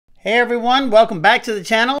Hey everyone, welcome back to the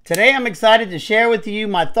channel. Today I'm excited to share with you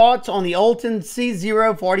my thoughts on the Olitans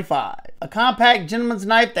C045, a compact gentleman's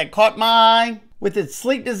knife that caught my eye. With its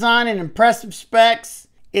sleek design and impressive specs,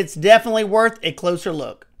 it's definitely worth a closer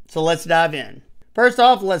look. So let's dive in. First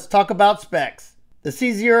off, let's talk about specs. The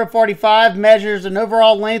C045 measures an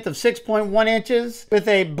overall length of 6.1 inches with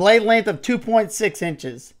a blade length of 2.6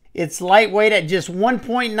 inches. It's lightweight at just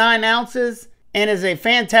 1.9 ounces and is a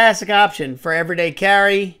fantastic option for everyday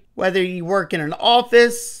carry, whether you work in an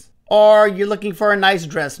office or you're looking for a nice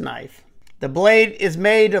dress knife. The blade is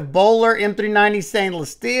made of Bowler M390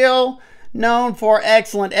 stainless steel, known for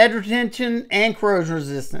excellent edge retention and corrosion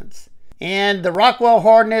resistance. And the Rockwell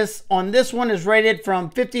hardness on this one is rated from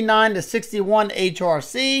 59 to 61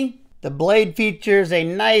 HRC. The blade features a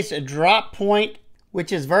nice drop point,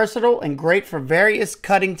 which is versatile and great for various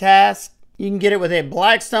cutting tasks. You can get it with a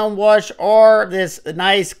Blackstone wash or this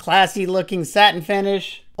nice classy looking satin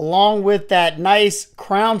finish, along with that nice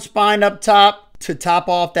crown spine up top to top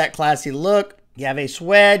off that classy look. You have a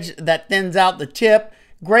swedge that thins out the tip,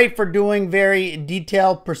 great for doing very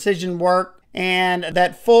detailed precision work. And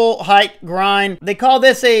that full height grind, they call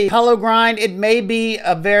this a hollow grind. It may be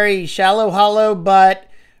a very shallow hollow, but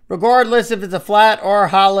regardless if it's a flat or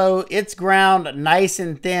hollow, it's ground nice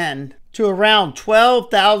and thin to around 12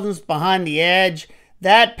 thousandths behind the edge.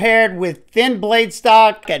 That paired with thin blade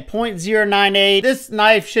stock at .098, this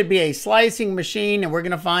knife should be a slicing machine, and we're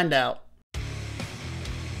gonna find out.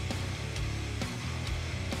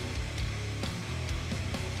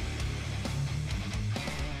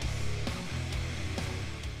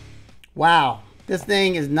 Wow, this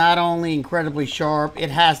thing is not only incredibly sharp, it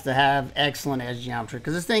has to have excellent edge geometry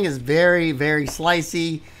because this thing is very, very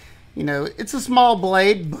slicey. You know, it's a small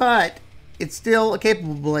blade, but it's still a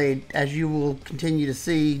capable blade, as you will continue to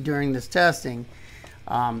see during this testing.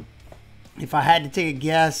 If I had to take a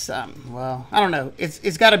guess, well, I don't know.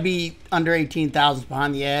 It's got to be under 18 thousandths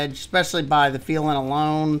behind the edge, especially by the feeling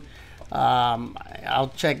alone.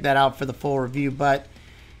 I'll check that out for the full review, but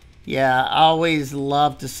yeah, I always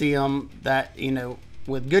love to see them that, you know,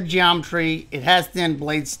 with good geometry. It has thin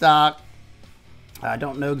blade stock. I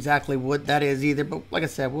don't know exactly what that is either, but like I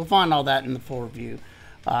said, we'll find all that in the full review.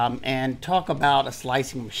 And talk about a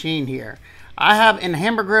slicing machine here. I have in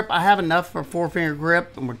hammer grip, I have enough for 4-finger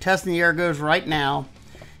grip, and we're testing the ergos right now.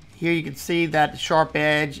 Here you can see that the sharp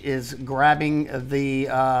edge is grabbing the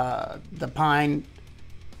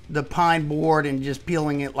pine board and just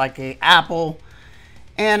peeling it like an apple.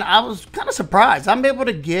 And I was kind of surprised. I'm able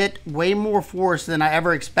to get way more force than I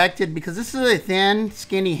ever expected because this is a thin,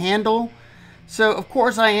 skinny handle. So of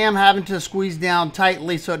course I am having to squeeze down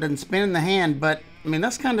tightly so it doesn't spin in the hand, but I mean,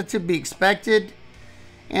 that's kind of to be expected.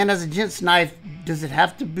 And as a gents knife, does it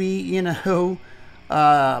have to be, you know,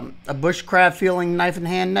 a bushcraft feeling knife in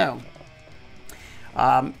hand? No.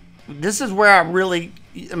 This is where I really,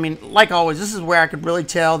 I mean, like always, this is where I could really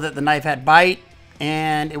tell that the knife had bite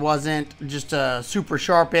and it wasn't just a super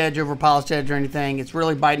sharp edge over polished edge or anything. It's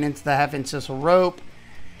really biting into the 1/2-inch sisal rope.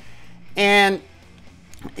 And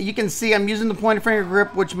you can see I'm using the pointer finger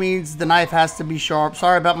grip, which means the knife has to be sharp.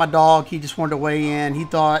 Sorry about my dog. He just wanted to weigh in. He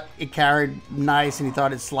thought it carried nice and he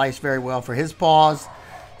thought it sliced very well for his paws.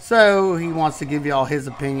 So he wants to give you all his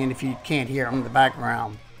opinion if you can't hear him in the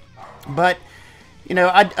background. But, you know,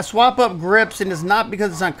 I swap up grips, and it's not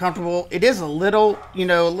because it's uncomfortable. It is a little, you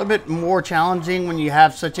know, a little bit more challenging when you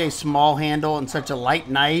have such a small handle and such a light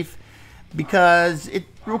knife because it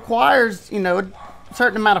requires, you know, a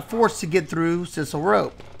certain amount of force to get through sisal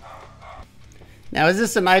rope. Now, is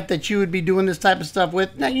this a knife that you would be doing this type of stuff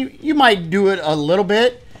with? Now, you might do it a little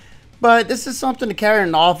bit, but this is something to carry in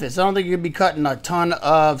an office. I don't think you'd be cutting a ton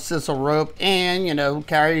of sisal rope and, you know,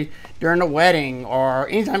 carry during a wedding or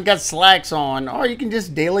anytime you got slacks on, or you can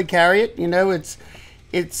just daily carry it. You know,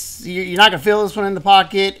 you're not gonna feel this one in the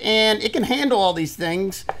pocket, and it can handle all these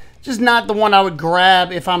things. Just not the one I would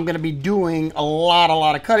grab if I'm gonna be doing a lot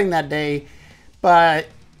of cutting that day. But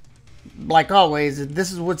like always,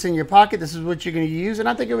 this is what's in your pocket. This is what you're going to use, and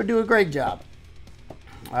I think it would do a great job.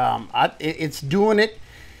 It's doing it,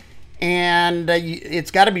 and it's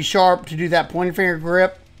got to be sharp to do that pointer finger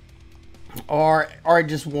grip, or it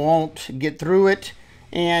just won't get through it.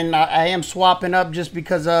 And I am swapping up just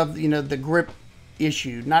because of, you know, the grip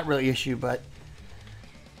issue. Not really issue, but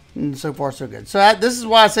so far so good. So this is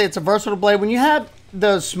why I say it's a versatile blade. When you have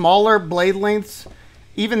the smaller blade lengths,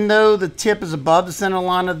 even though the tip is above the center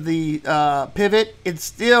line of the pivot, it's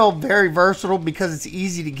still very versatile because it's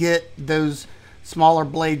easy to get those smaller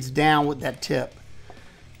blades down with that tip.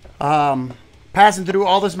 Passing through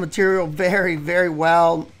all this material very, very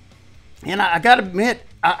well. And I gotta admit,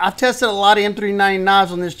 I've tested a lot of M390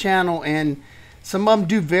 knives on this channel, and some of them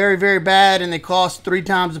do very, very bad, and they cost 3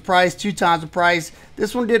 times the price, 2 times the price.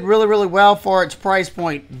 This one did really, really well for its price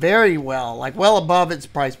point. Very well, like well above its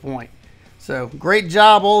price point. So great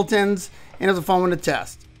job, Olitans, and it was a fun one to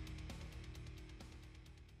test.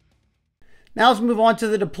 Now let's move on to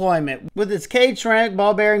the deployment. With its cage ceramic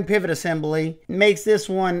ball bearing pivot assembly, it makes this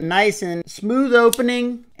one nice and smooth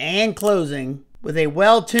opening and closing. With a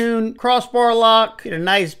well-tuned crossbar lock, get a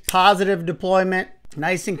nice positive deployment.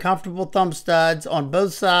 Nice and comfortable thumb studs on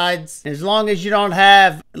both sides. As long as you don't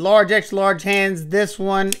have large, extra large hands, this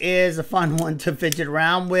one is a fun one to fidget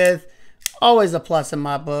around with. Always a plus in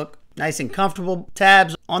my book. Nice and comfortable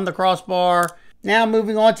tabs on the crossbar. Now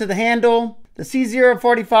moving on to the handle. The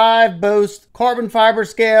C045 boasts carbon fiber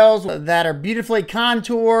scales that are beautifully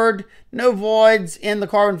contoured, no voids in the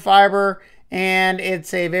carbon fiber, and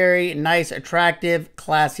it's a very nice, attractive,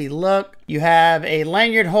 classy look. You have a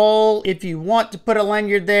lanyard hole if you want to put a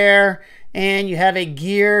lanyard there, and you have a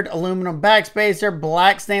geared aluminum backspacer,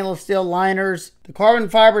 black stainless steel liners. The carbon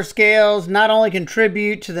fiber scales not only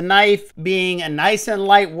contribute to the knife being a nice and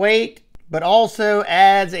lightweight, but also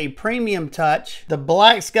adds a premium touch. The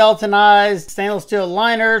black skeletonized stainless steel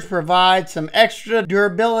liners provide some extra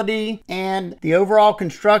durability, and the overall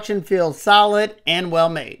construction feels solid and well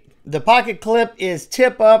made. The pocket clip is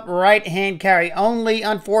tip up, right hand carry only.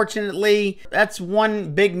 Unfortunately, that's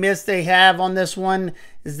one big miss they have on this one,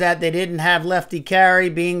 is that they didn't have lefty carry,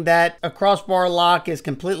 being that a crossbar lock is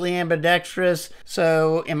completely ambidextrous.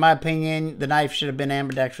 So in my opinion, the knife should have been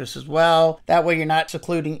ambidextrous as well. That way you're not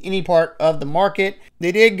secluding any part of the market.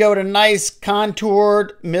 They did go to nice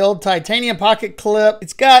contoured milled titanium pocket clip.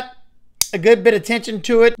 It's got a good bit of tension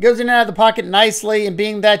to it. Goes in and out of the pocket nicely, and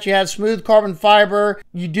being that you have smooth carbon fiber,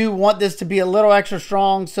 you do want this to be a little extra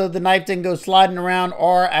strong so the knife didn't go sliding around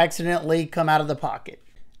or accidentally come out of the pocket.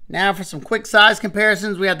 Now for some quick size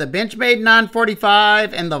comparisons, we have the Benchmade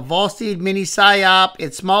 945 and the Vosteed Mini Psyop.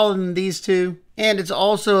 It's smaller than these two, and it's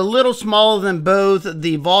also a little smaller than both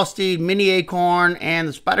the Vosteed Mini Acorn and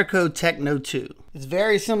the Spyderco Techno 2. It's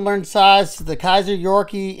very similar in size to the Kaiser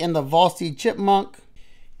Yorkie and the Vosteed Chipmunk.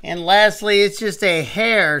 And lastly, it's just a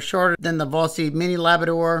hair shorter than the Vosteed Mini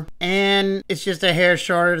Labrador, and it's just a hair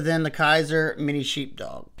shorter than the Kaiser Mini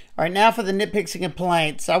Sheepdog. All right, now for the nitpicks and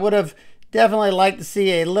complaints. I would have definitely liked to see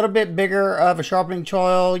a little bit bigger of a sharpening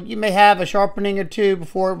choil. You may have a sharpening or two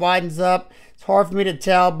before it widens up. It's hard for me to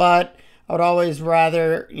tell, but I would always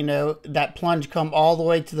rather, you know, that plunge come all the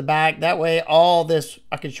way to the back. That way all this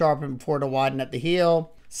I could sharpen before to widen at the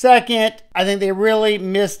heel. Second, I think they really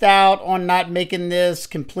missed out on not making this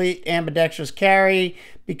complete ambidextrous carry,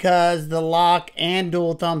 because the lock and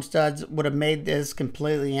dual thumb studs would have made this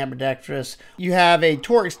completely ambidextrous. You have a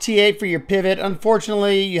Torx T8 for your pivot.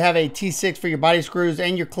 Unfortunately, you have a T6 for your body screws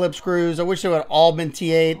and your clip screws. I wish they would have all been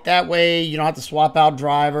T8. That way you don't have to swap out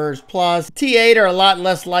drivers. Plus, T8 are a lot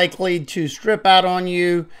less likely to strip out on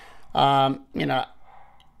you. You know,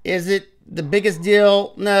 is it the biggest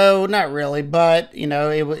deal? No, not really, but you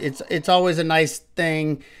know, it's always a nice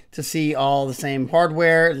thing to see all the same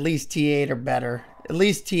hardware. At least T8 are better. At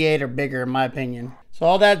least T8 are bigger in my opinion. So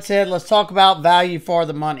all that said, let's talk about value for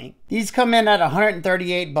the money. These come in at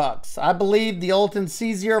 138 bucks. I believe the Olitans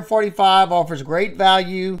C045 offers great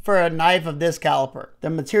value for a knife of this caliber. The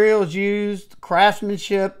materials used,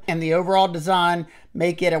 craftsmanship, and the overall design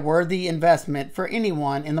make it a worthy investment for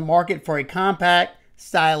anyone in the market for a compact,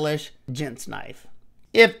 stylish gents knife.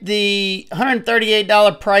 If the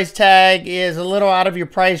 $138 price tag is a little out of your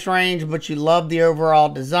price range, but you love the overall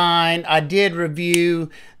design, I did review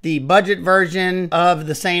the budget version of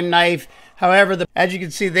the same knife. However, as you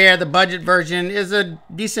can see there, the budget version is a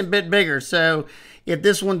decent bit bigger. So if the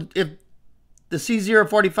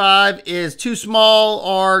C045 is too small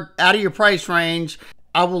or out of your price range,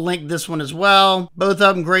 I will link this one as well. Both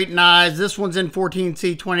of them great knives. This one's in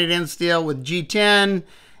 14C 20-inch steel with G10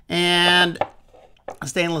 and a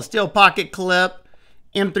stainless steel pocket clip,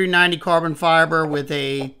 M390 carbon fiber with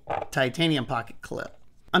a titanium pocket clip.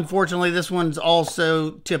 Unfortunately, this one's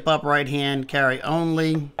also tip up right hand carry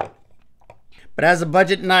only. But as a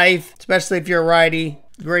budget knife, especially if you're a righty,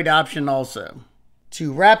 great option also.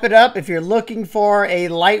 To wrap it up, if you're looking for a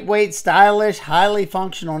lightweight, stylish, highly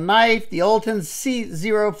functional knife, the Olitans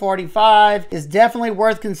C045 is definitely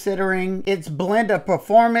worth considering. Its blend of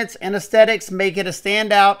performance and aesthetics make it a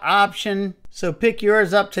standout option. So pick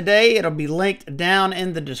yours up today. It'll be linked down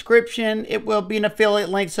in the description. It will be an affiliate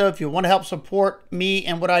link, so if you want to help support me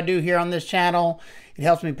and what I do here on this channel, it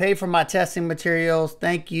helps me pay for my testing materials.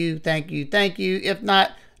 Thank you, thank you, thank you. If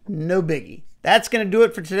not, no biggie. That's going to do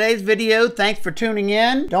it for today's video. Thanks for tuning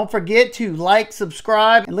in. Don't forget to like,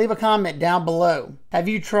 subscribe, and leave a comment down below. Have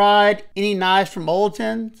you tried any knives from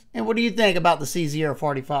Olitans? And what do you think about the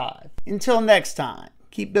C045? Until next time,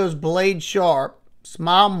 keep those blades sharp,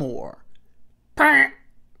 smile more.